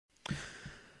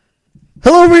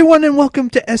Hello everyone and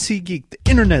welcome to SE Geek, the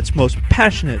internet's most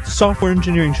passionate software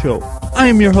engineering show. I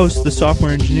am your host, the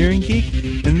Software Engineering Geek,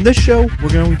 and in this show we're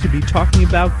going to be talking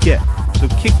about Git. So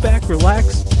kick back,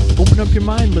 relax, open up your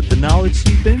mind, let the knowledge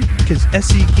seep in, because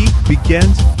SE Geek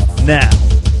begins now.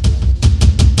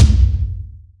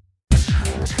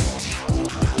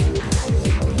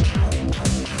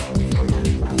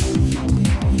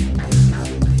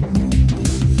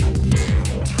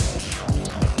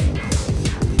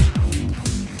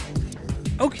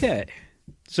 Okay,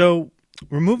 so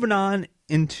we're moving on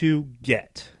into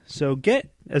Git. So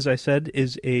Git, as I said,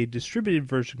 is a distributed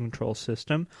version control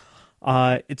system.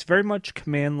 It's very much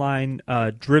command line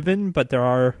driven, but there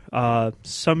are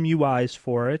some UIs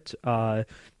for it,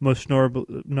 most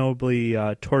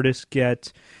notably Tortoise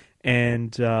Git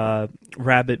and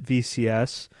Rabbit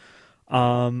VCS.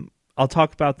 I'll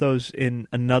talk about those in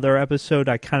another episode.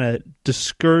 I kind of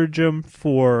discourage them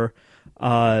for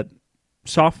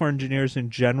software engineers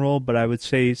in general, but I would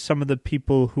say some of the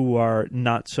people who are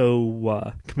not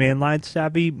so command line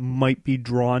savvy might be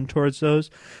drawn towards those.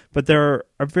 But there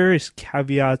are various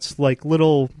caveats, like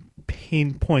little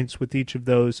pain points with each of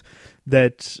those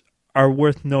that are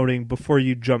worth noting before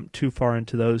you jump too far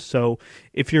into those. So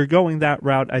if you're going that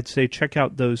route, I'd say check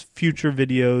out those future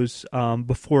videos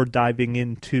before diving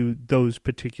into those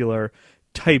particular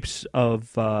types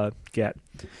of Git.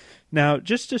 Now,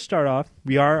 just to start off,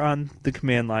 we are on the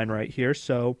command line right here.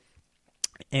 So,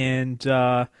 and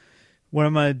what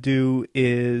I'm going to do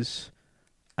is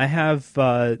I have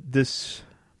this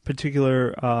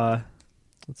particular,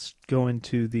 let's go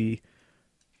into the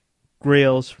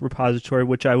Grails repository,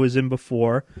 which I was in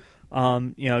before,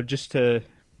 just to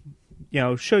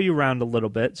show you around a little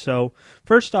bit. So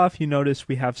first off, you notice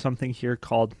we have something here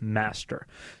called master.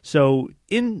 So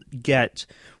in Git,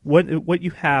 what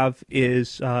you have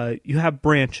is you have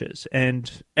branches,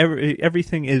 and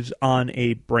everything is on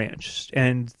a branch.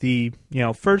 And the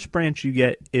first branch you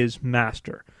get is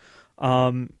master.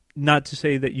 Not to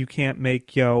say that you can't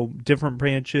make different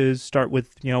branches. Start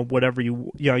with whatever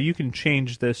you can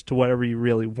change this to whatever you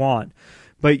really want.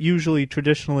 But usually,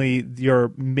 traditionally,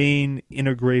 your main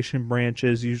integration branch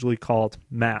is usually called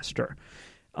master.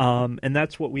 And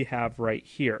that's what we have right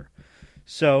here.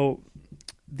 So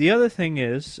the other thing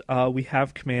is we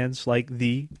have commands like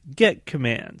the get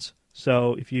commands.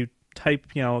 So if you type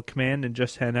a command and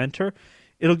just hit enter,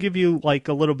 it'll give you like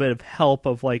a little bit of help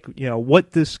of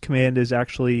what this command is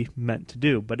actually meant to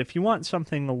do. But if you want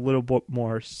something a little bit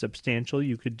more substantial,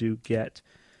 you could do get.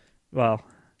 Well,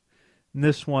 in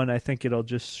this one, I think it'll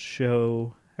just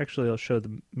show. Actually, it'll show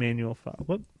the manual file.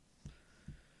 Whoop.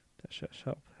 Dash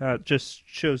help. It just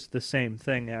shows the same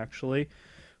thing actually,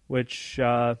 which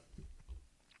is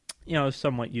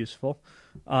somewhat useful.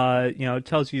 It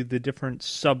tells you the different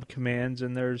sub commands,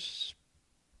 and there is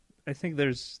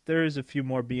a few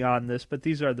more beyond this, but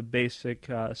these are the basic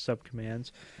sub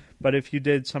commands. But if you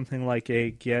did something like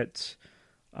a get,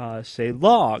 say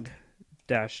log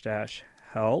dash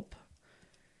help,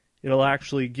 it'll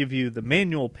actually give you the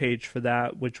manual page for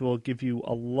that, which will give you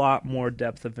a lot more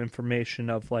depth of information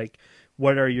of like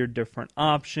what are your different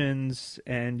options,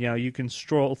 and you can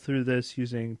stroll through this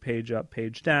using page up,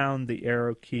 page down, the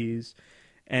arrow keys,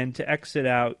 and to exit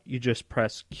out you just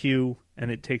press Q and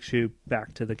it takes you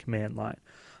back to the command line.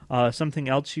 Something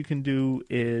else you can do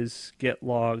is get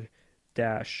log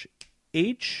dash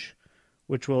H,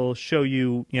 which will show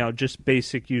you, just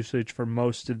basic usage for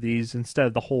most of these. Instead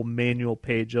of the whole manual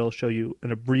page, it'll show you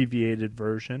an abbreviated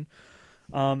version.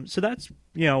 So that's,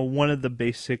 one of the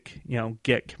basic,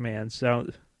 get commands. Now,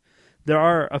 there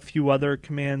are a few other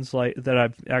commands like that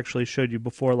I've actually showed you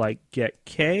before, like get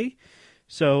K.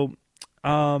 So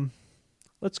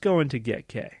let's go into get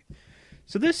K.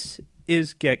 So this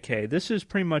is get K. This is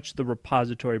pretty much the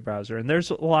repository browser, and there's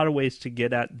a lot of ways to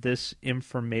get at this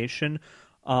information.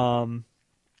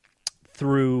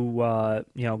 Through,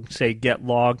 say get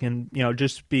log and,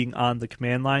 just being on the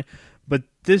command line. But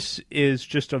this is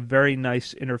just a very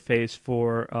nice interface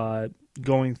for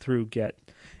going through Git.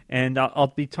 And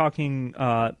I'll be talking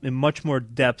in much more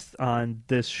depth on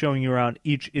this, showing you around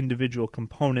each individual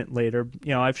component later.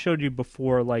 I've showed you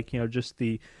before, just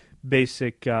the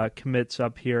basic commits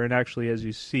up here. And actually, as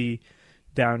you see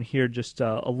down here, just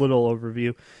a little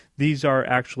overview. These are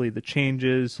actually the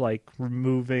changes, like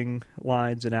removing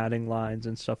lines and adding lines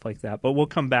and stuff like that. But we'll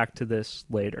come back to this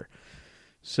later.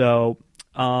 So,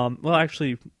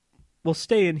 we'll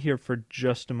stay in here for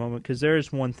just a moment because there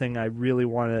is one thing I really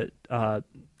want to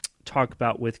talk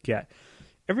about with Git.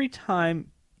 Every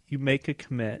time you make a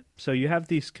commit, so you have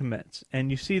these commits, and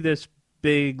you see this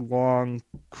big, long,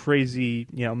 crazy,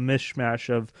 mishmash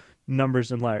of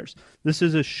numbers and letters. This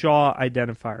is a SHA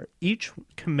identifier. Each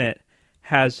commit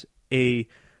has a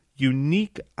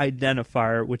unique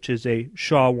identifier, which is a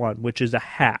SHA-1, which is a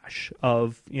hash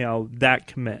of that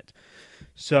commit.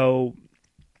 So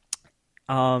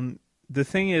the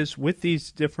thing is, with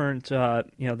these different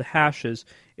the hashes,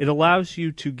 it allows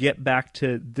you to get back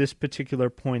to this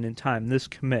particular point in time, this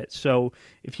commit. So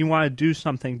if you want to do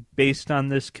something based on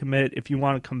this commit, if you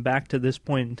want to come back to this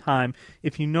point in time,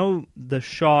 if you know the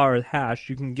SHA or the hash,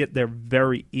 you can get there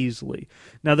very easily.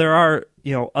 Now there are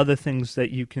other things that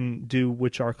you can do,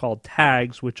 which are called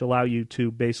tags, which allow you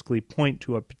to basically point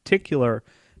to a particular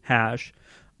hash,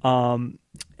 and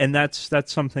that's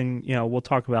something we'll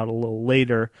talk about a little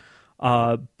later.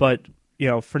 But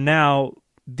for now,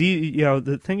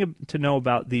 the thing to know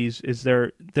about these is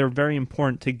they're very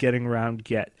important to getting around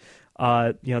get.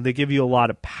 They give you a lot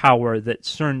of power that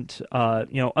certain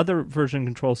other version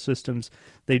control systems,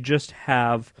 they just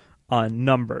have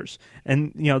numbers.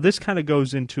 And this kind of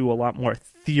goes into a lot more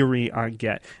theory on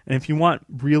get. And if you want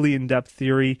really in-depth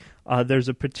theory, there's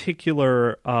a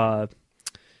particular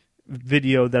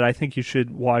video that I think you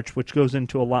should watch, which goes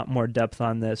into a lot more depth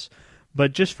on this.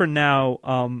 But just for now,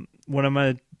 what I'm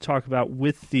going to talk about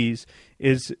with these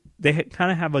is they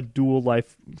kind of have a dual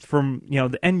life from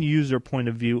the end user point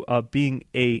of view of being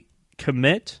a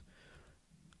commit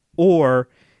or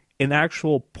an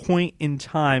actual point in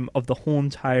time of the whole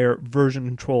entire version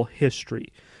control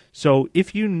history. So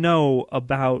if you know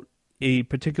about a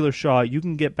particular SHA, you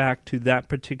can get back to that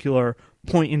particular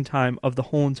point in time of the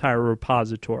whole entire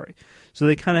repository. So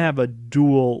they kind of have a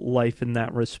dual life in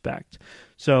that respect.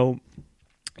 So,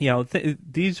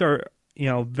 these are,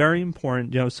 very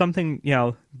important. Something,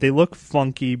 they look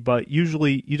funky, but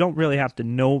usually you don't really have to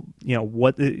know,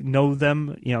 know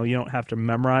them. You don't have to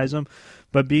memorize them.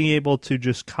 But being able to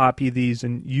just copy these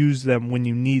and use them when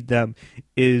you need them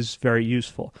is very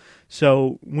useful.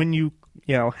 So when you,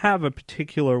 have a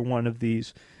particular one of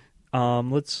these,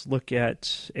 let's look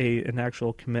at an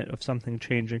actual commit of something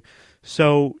changing.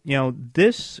 So,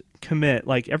 this commit,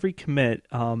 like every commit,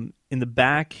 in the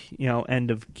back,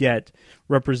 end of get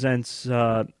represents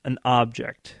an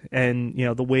object, and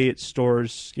the way it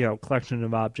stores, collection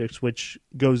of objects, which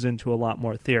goes into a lot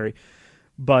more theory.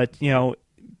 But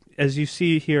as you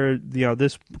see here,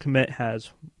 this commit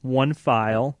has one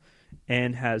file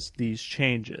and has these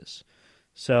changes.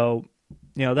 So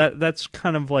that's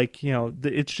kind of like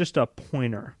it's just a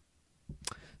pointer.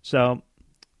 So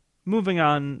moving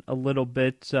on a little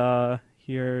bit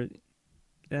here.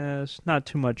 It's not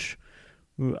too much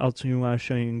else we want to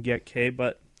show you in get K,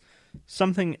 but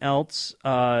something else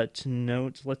to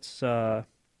note. Let's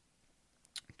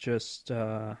just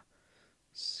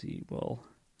see. We'll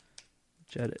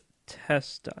edit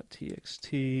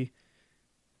test.txt.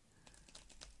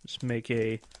 Just make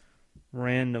a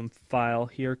random file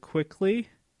here quickly.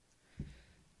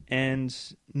 And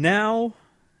now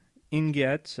in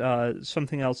get,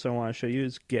 something else I want to show you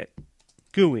is get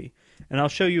GUI. And I'll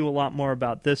show you a lot more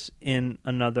about this in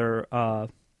another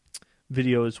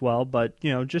video as well. But,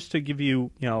 just to give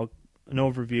you, an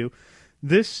overview,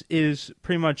 this is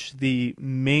pretty much the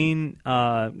main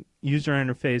user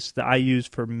interface that I use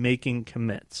for making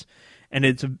commits. And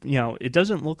it's, it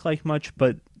doesn't look like much,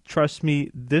 but trust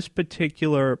me, this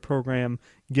particular program,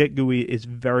 GetGUI, is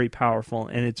very powerful,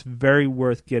 and it's very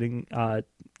worth getting,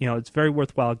 it's very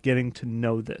worthwhile getting to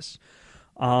know this.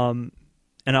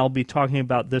 And I'll be talking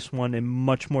about this one in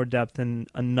much more depth in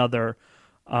another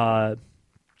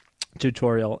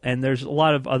tutorial. And there's a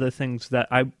lot of other things that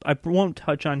I won't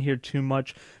touch on here too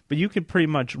much, but you could pretty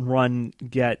much run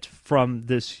get from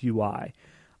this UI.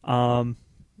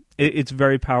 It's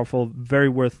very powerful, very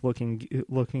worth looking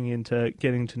into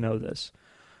getting to know this.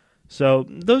 So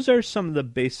those are some of the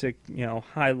basic,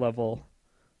 high level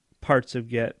parts of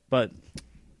get. But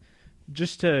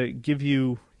just to give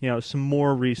you, some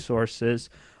more resources,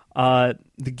 the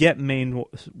Get main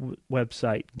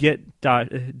website, get-scm.com.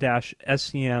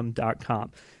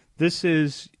 This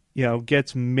is,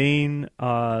 Get's main,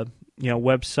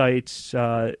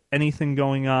 websites. Anything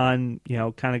going on,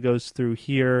 kind of goes through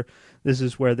here. This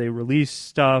is where they release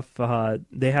stuff.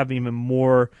 They have even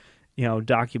more,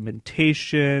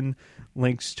 documentation,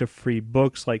 links to free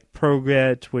books like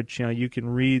ProGet, which you can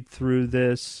read through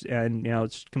this, and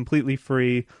it's completely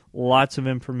free. Lots of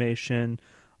information,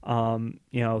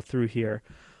 through here.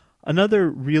 Another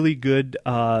really good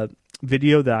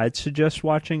video that I'd suggest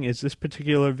watching is this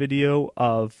particular video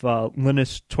of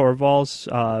Linus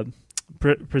Torvalds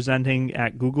presenting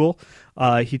at Google.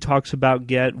 He talks about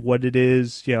Get, what it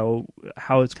is,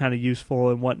 how it's kind of useful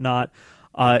and whatnot.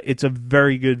 It's a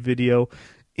very good video.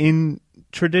 in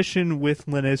tradition with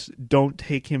Linus, don't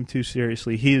take him too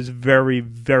seriously. He is very,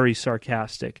 very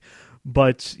sarcastic,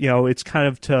 but it's kind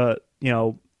of to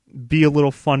be a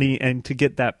little funny and to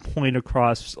get that point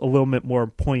across a little bit more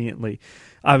poignantly.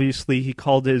 Obviously, he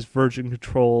called his version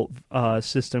control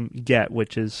system get,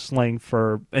 which is slang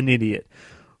for an idiot.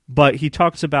 But he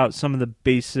talks about some of the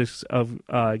basics of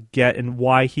get and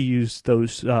why he used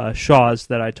those SHAs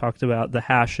that I talked about, the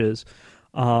hashes.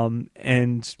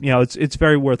 And it's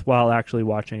very worthwhile actually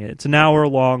watching it. It's an hour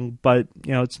long, but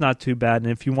it's not too bad.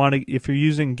 And if you're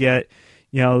using get,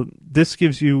 this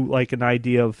gives you like an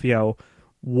idea of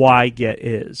why get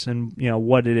is and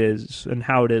what it is and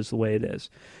how it is the way it is.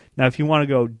 Now, if you want to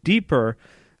go deeper,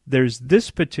 there's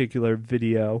this particular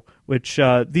video, which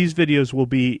these videos will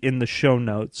be in the show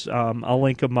notes. I'll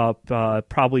link them up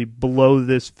probably below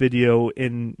this video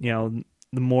in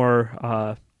the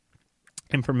more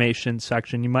information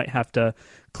section. You might have to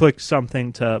click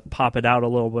something to pop it out a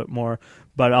little bit more,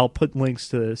 but I'll put links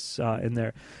to this in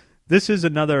there. This is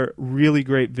another really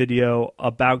great video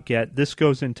about get. This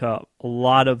goes into a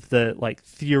lot of the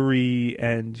theory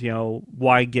and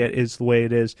why get is the way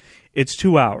it is. It's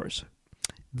 2 hours.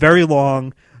 Very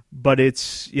long, but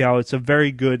it's it's a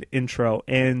very good intro.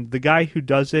 And the guy who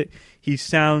does it, he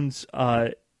sounds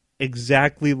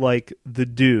exactly like the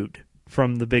dude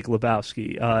from The Big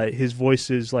Lebowski. His voice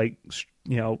is right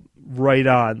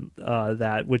on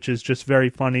that, which is just very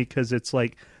funny because it's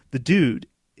like the dude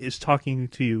is talking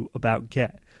to you about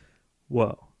get.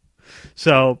 Whoa.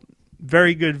 So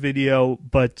very good video,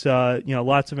 but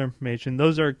lots of information.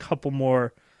 Those are a couple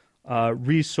more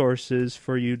resources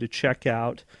for you to check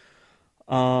out.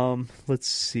 Let's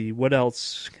see, what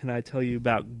else can I tell you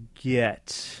about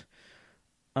get?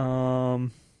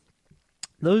 That's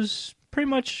pretty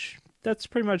much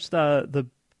the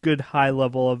good high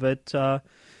level of it.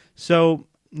 So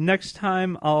next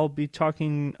time I'll be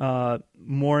talking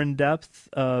more in depth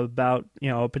about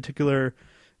a particular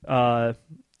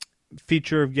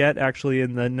feature of get. Actually,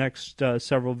 in the next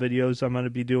several videos, I'm going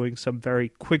to be doing some very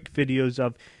quick videos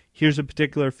of here's a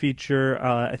particular feature.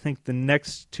 I think the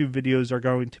next 2 videos are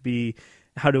going to be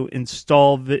how to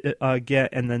install get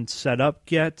and then set up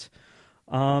get.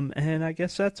 And I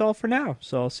guess that's all for now.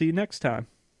 So I'll see you next time.